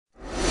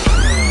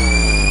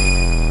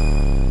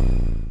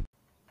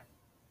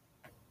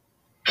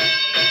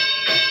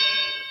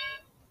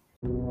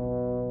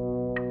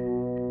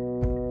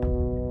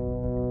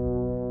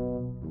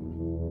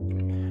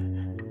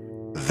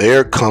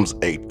There comes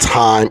a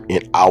time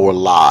in our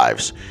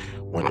lives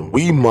when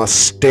we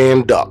must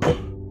stand up,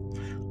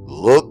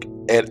 look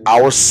at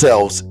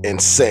ourselves, and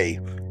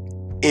say,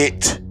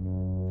 it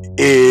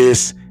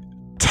is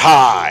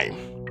time.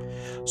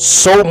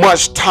 So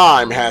much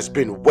time has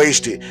been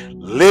wasted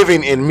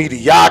living in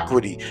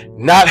mediocrity,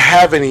 not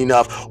having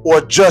enough or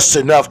just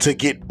enough to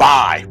get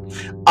by.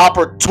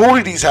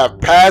 Opportunities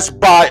have passed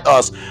by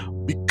us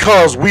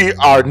because we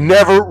are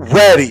never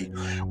ready.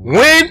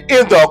 When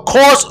in the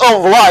course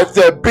of life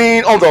that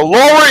being on the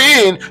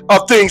lower end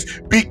of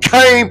things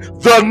became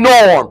the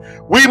norm,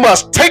 we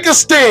must take a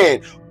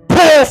stand,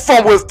 pull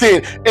from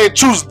within, and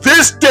choose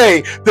this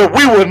day that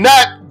we will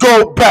not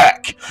go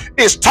back.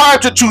 It's time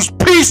to choose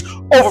peace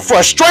over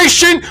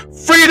frustration,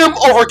 freedom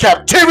over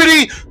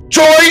captivity,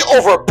 joy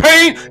over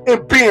pain,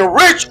 and being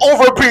rich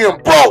over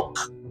being broke.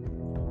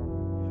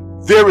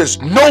 There is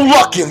no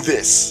luck in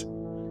this.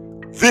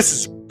 This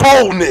is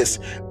boldness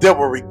that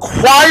will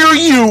require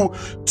you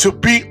to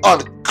be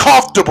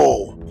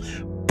uncomfortable.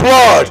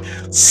 Blood,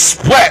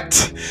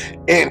 sweat,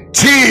 and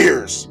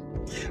tears.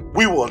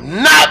 We will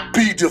not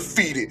be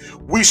defeated.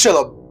 We shall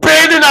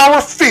abandon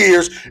our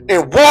fears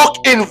and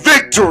walk in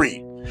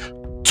victory.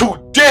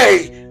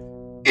 Today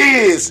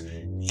is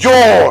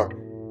your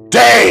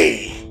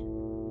day.